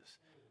Jesus?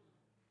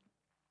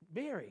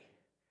 Mary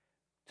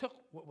took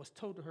what was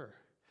told to her.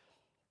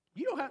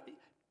 You don't have,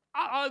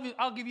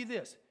 I'll give you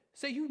this.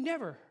 Say you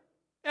never,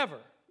 ever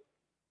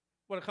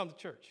want to come to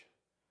church.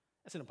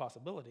 That's an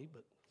impossibility,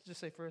 but let's just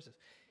say, for instance,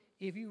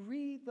 if you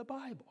read the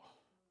Bible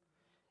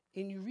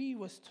and you read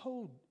what's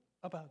told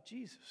about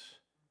Jesus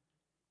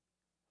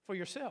for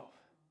yourself,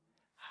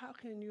 how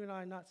can you and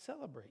I not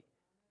celebrate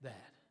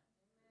that?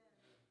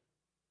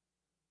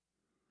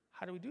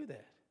 How do we do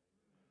that?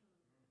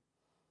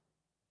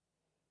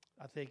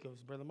 I think it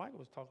was Brother Michael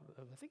was talking.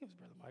 I think it was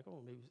Brother Michael,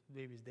 or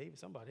maybe it was David,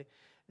 somebody.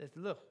 That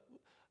look,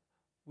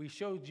 we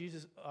showed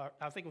Jesus.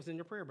 I think it was in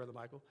your prayer, Brother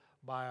Michael,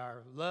 by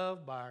our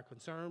love, by our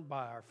concern,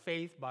 by our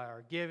faith, by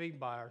our giving,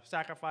 by our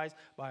sacrifice,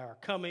 by our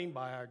coming,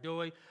 by our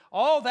doing.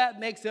 All that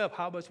makes up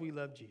how much we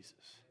love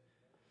Jesus.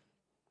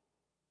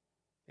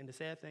 And the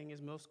sad thing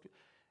is,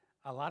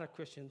 a lot of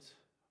Christians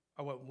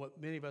are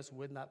what many of us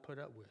would not put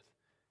up with: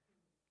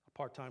 a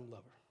part-time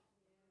lover.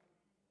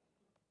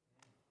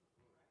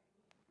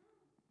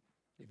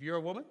 If you're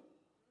a woman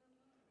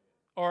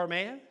or a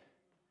man,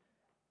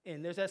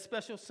 and there's that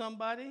special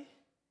somebody,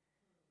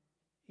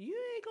 you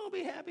ain't going to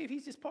be happy if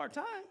he's just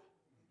part-time.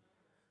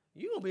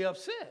 You're going to be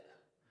upset.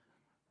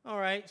 All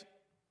right.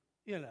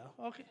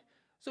 Okay.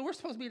 So we're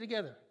supposed to be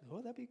together.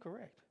 Well, that'd be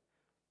correct.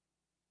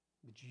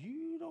 But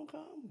you don't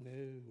come? No.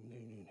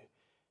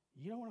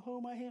 You don't want to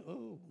hold my hand?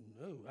 Oh,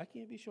 no. I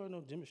can't be showing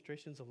no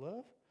demonstrations of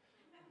love.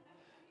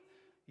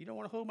 You don't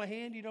want to hold my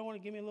hand? You don't want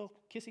to give me a little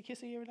kissy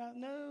every night?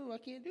 No, I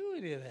can't do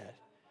any of that.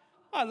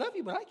 I love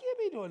you, but I can't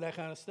be doing that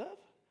kind of stuff.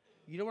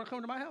 You don't want to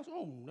come to my house?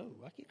 Oh, no,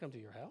 I can't come to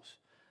your house.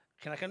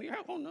 Can I come to your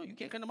house? Oh, no, you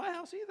can't come to my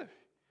house either.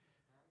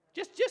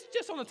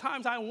 Just on the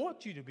times I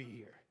want you to be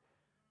here.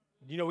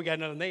 We got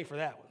another name for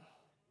that one.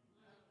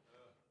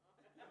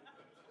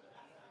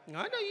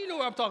 I know you know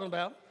what I'm talking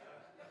about.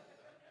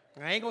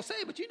 I ain't going to say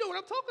it, but you know what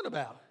I'm talking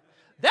about.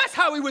 That's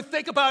how we would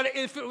think about it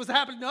if it was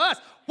happening to us.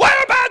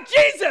 What about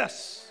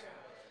Jesus?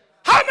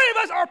 How many of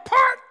us are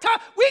part-time?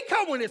 We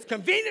come when it's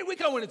convenient. We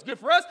come when it's good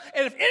for us.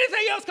 And if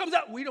anything else comes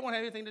up, we don't want to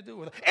have anything to do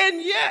with it.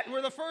 And yet,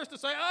 we're the first to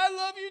say, I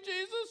love you,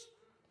 Jesus.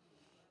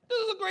 This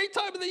is a great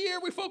time of the year.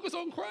 We focus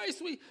on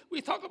Christ.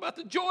 We talk about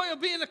the joy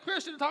of being a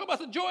Christian. Talk about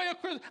the joy of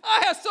Christian.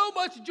 I have so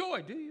much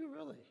joy. Do you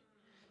really?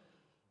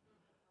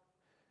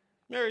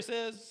 Mary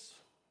says,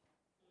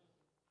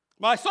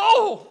 my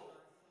soul,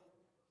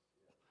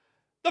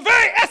 the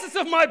very essence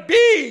of my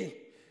being,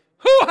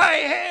 who I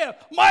am,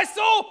 my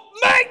soul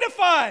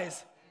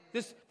magnifies.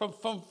 This from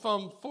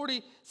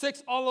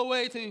 46 all the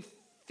way to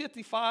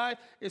 55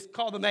 is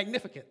called the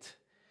Magnificat.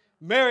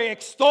 Mary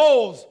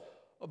extols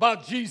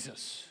about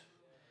Jesus.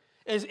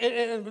 It's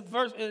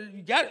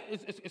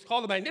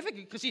called the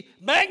Magnificat because she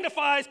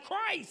magnifies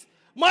Christ.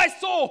 My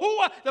soul,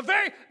 the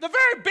very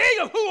being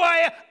of who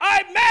I am,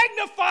 I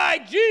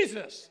magnify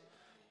Jesus.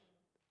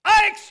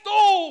 I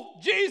extol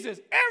Jesus.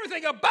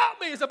 Everything about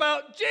me is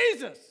about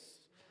Jesus.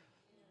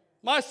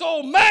 My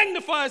soul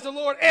magnifies the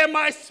Lord, and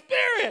my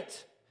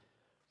spirit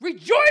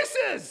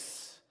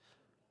rejoices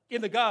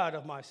in the God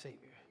of my Savior.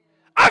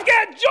 I've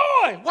got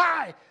joy.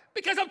 Why?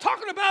 Because I'm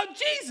talking about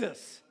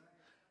Jesus.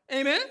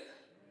 Amen?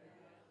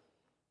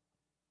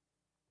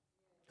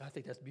 I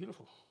think that's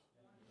beautiful.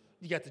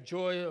 You got the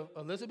joy of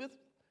Elizabeth.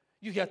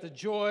 You got the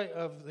joy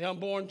of the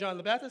unborn John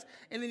the Baptist.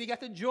 And then you got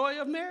the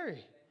joy of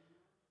Mary.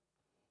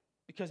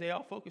 Because they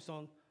all focused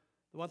on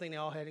the one thing they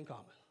all had in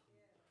common.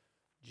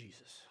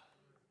 Jesus.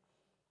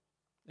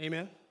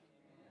 Amen?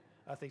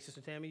 I think,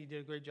 Sister Tammy, you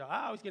did a great job.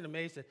 I always get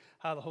amazed at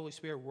how the Holy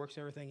Spirit works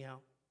everything out.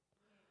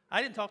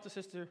 I didn't talk to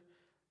Sister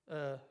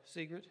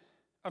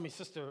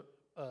Sister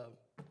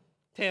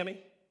Tammy.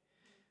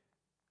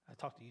 I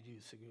talked to you,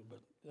 Sigrid,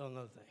 but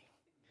another thing.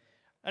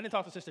 I didn't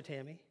talk to Sister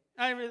Tammy.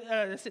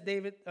 I sent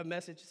David a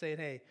message saying,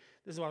 hey,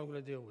 this is what I'm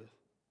going to deal with.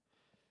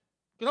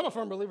 Because I'm a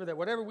firm believer that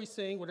whatever we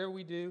sing, whatever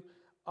we do,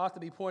 ought to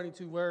be pointing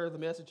to where the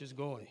message is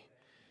going.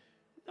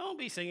 Don't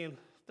be singing,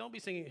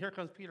 Here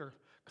Comes Peter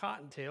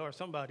Cottontail or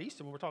something about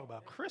Easter when we're talking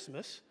about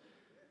Christmas.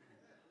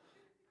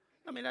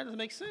 I mean, that doesn't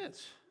make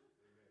sense.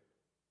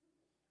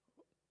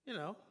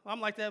 I'm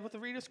like that with the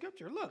reading of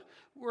Scripture. Look,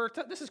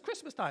 this is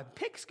Christmas time.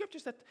 Pick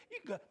scriptures that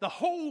the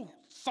whole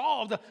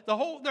psalm,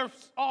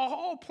 there's a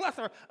whole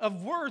plethora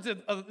of words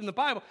in the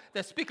Bible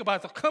that speak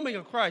about the coming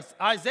of Christ.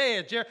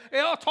 Isaiah, Jeremiah, they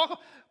all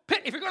talk.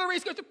 If you're going to read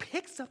Scripture,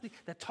 pick something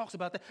that talks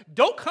about that.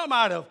 Don't come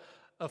out of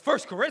 1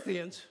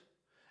 Corinthians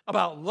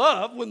about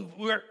love when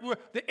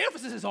the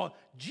emphasis is on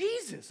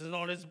Jesus and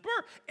on his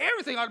birth.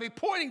 Everything ought to be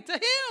pointing to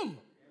him.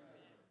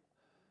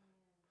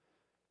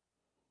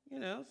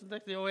 It's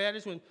like the old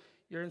adage when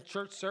you're in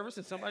church service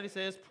and somebody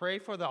says, pray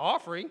for the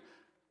offering.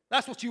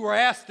 That's what you were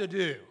asked to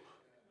do.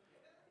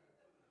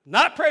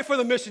 Not pray for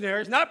the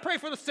missionaries, not pray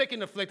for the sick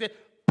and afflicted.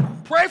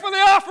 Pray for the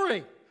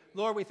offering.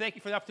 Lord, we thank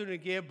you for the opportunity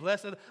to give.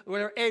 Bless it,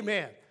 whatever.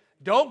 Amen.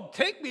 Don't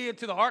take me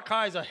into the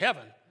archives of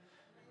heaven.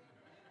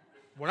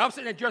 When I'm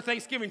sitting at your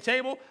Thanksgiving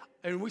table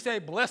and we say,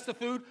 bless the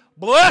food,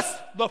 bless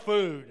the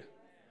food.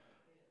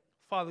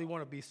 Father, we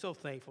want to be so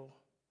thankful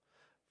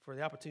for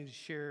the opportunity to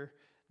share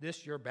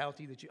this, your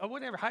bounty that or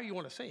whatever, how you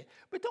want to say it.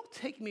 But don't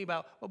take me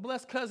about, well,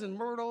 bless Cousin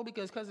Myrtle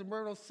because Cousin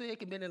Myrtle's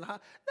sick and been in the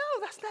hospital.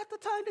 No, that's not the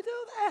time to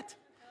do that.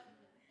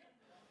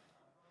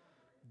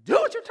 Do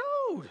what you're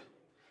told.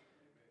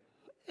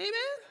 Amen?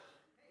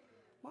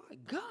 My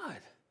God.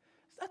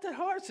 It's not that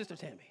hard, Sister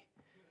Tammy.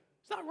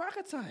 It's not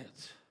rocket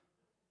science.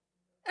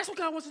 That's what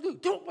God wants to do.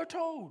 Do what we're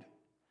told.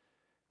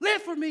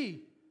 Live for me.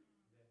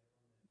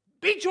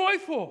 Be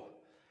joyful.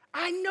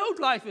 I know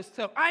life is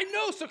tough. I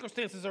know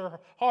circumstances are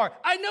hard.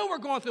 I know we're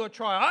going through a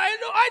trial.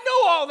 I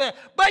know all that.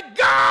 But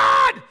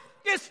God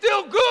is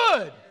still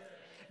good.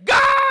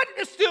 God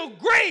is still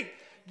great.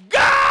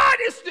 God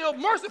is still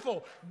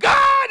merciful.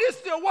 God is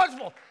still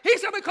wonderful.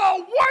 He's going to be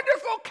called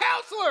Wonderful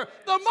Counselor,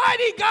 the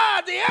Mighty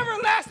God, the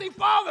Everlasting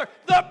Father,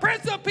 the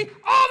Prince of Peace.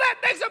 All that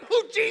makes up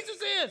who Jesus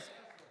is.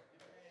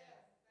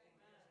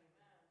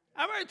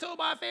 I've already told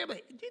my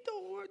family,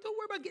 don't worry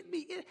about getting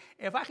me in.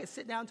 If I can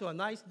sit down to a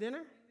nice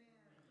dinner,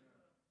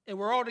 and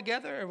we're all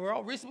together and we're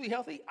all reasonably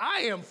healthy,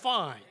 I am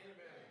fine.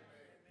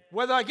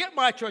 Whether I get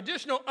my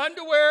traditional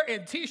underwear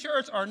and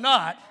T-shirts or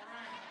not,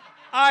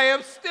 I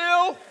am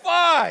still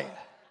fine.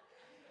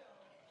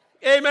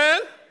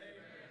 Amen?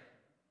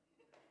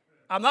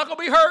 I'm not going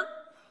to be hurt.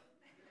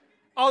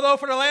 Although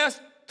for the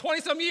last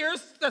 20-some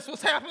years, that's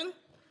what's happened.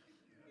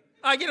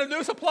 I get a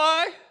new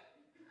supply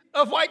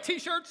of white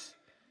T-shirts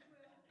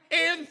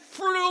and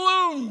Fruit of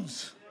the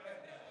Looms.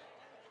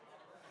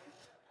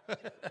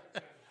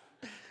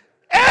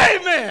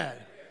 Amen.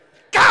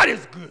 God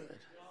is good.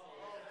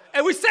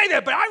 And we say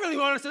that, but I really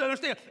want us to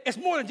understand it's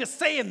more than just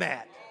saying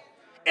that.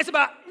 It's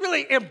about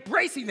really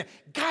embracing that.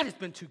 God has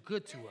been too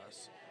good to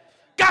us.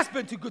 God's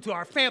been too good to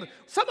our family.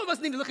 Some of us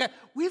need to look at,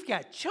 we've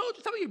got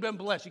children. Some of you have been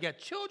blessed. You got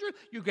children,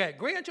 you got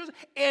grandchildren.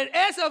 And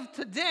as of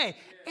today,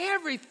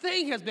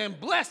 everything has been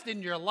blessed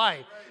in your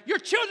life. Your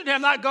children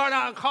have not gone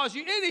out and caused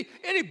you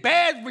any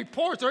bad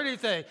reports or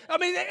anything. I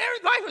mean,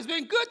 every life has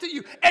been good to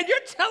you. And you're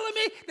telling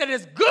me that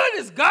as good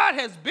as God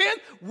has been,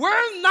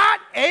 we're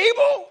not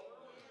able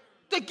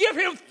to give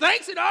him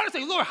thanks and honor.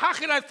 Say, Lord, how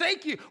can I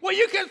thank you? Well,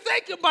 you can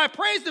thank him by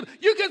praising him.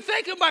 You can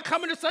thank him by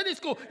coming to Sunday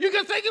school. You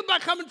can thank him by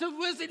coming to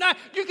Wednesday night.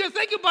 You can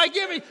thank him by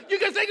giving. You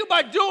can thank him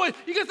by doing.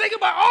 You can thank him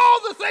by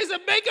all the things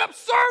that make up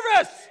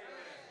service.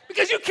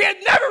 Because you can't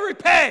never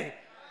repay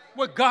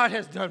what God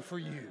has done for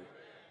you.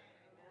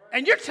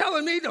 And you're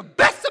telling me the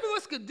best some of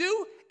us could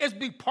do is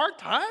be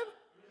part-time?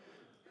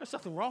 There's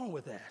nothing wrong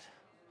with that.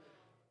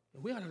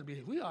 We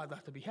ought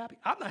not to be happy.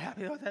 I'm not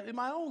happy about that in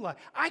my own life.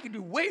 I can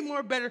do way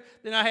more better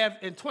than I have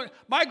in 20.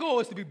 My goal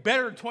is to be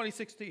better in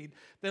 2016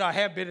 than I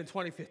have been in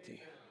 2015.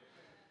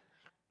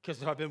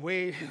 Because I've been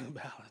way in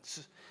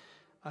balance.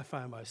 I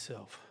find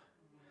myself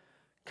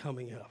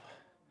coming up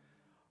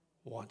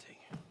wanting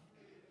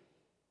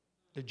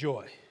the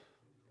joy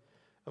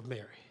of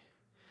Mary,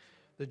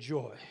 the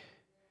joy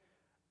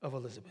of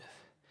Elizabeth,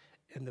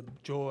 and the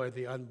joy of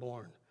the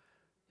unborn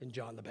in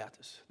John the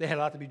Baptist. They had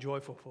a lot to be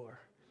joyful for,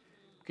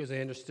 because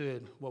they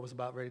understood what was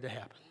about ready to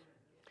happen.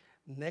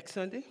 Next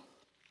Sunday,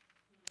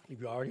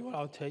 if you already what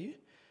I'll tell you,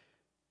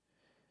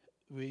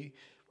 we're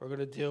going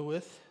to deal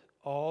with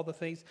all the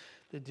things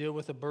that deal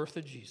with the birth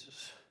of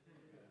Jesus.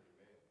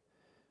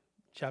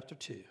 Chapter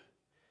 2.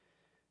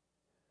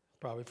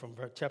 Probably from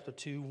chapter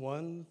 2,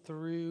 1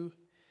 through,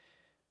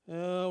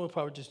 we'll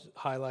probably just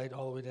highlight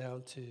all the way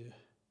down to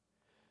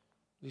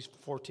at least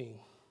 14.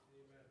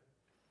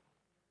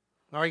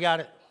 Already got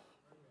it.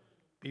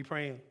 Be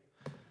praying.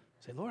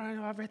 Say, Lord, I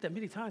know I've read that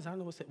many times. I don't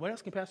know what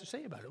else can Pastor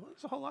say about it. Well,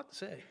 there's a whole lot to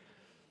say.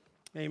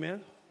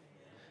 Amen.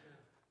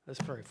 Let's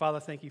pray. Father,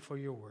 thank you for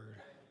your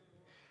word.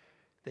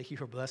 Thank you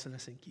for blessing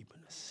us and keeping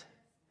us.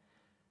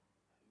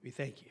 We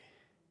thank you.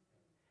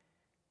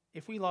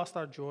 If we lost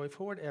our joy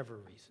for whatever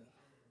reason,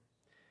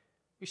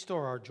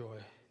 restore our joy.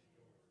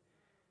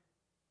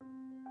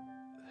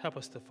 Help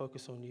us to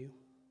focus on you,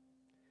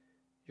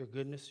 your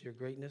goodness, your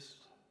greatness,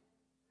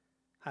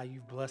 how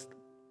you've blessed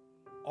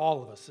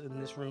all of us in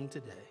this room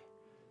today,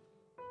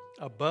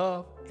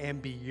 above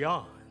and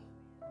beyond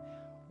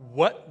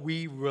what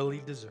we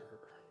really deserve.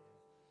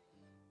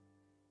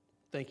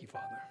 Thank you,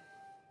 Father.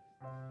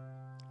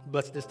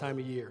 Bless this time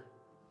of year.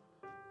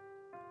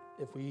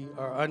 If we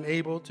are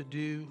unable to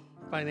do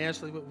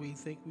financially what we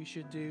think we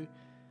should do,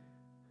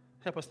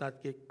 help us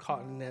not get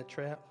caught in that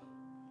trap.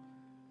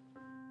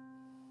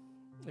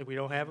 If we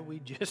don't have it, we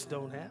just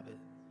don't have it.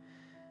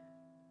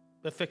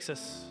 But fix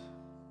us.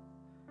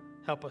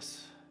 Help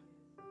us.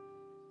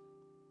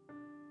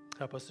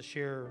 Help us to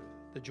share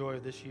the joy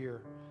of this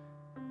year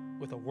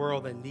with a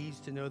world that needs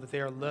to know that they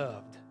are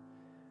loved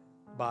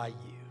by you.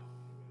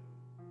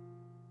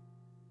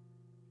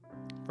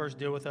 First,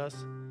 deal with us,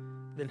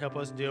 then help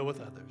us deal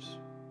with others.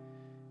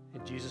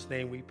 In Jesus'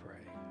 name we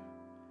pray.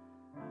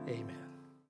 Amen.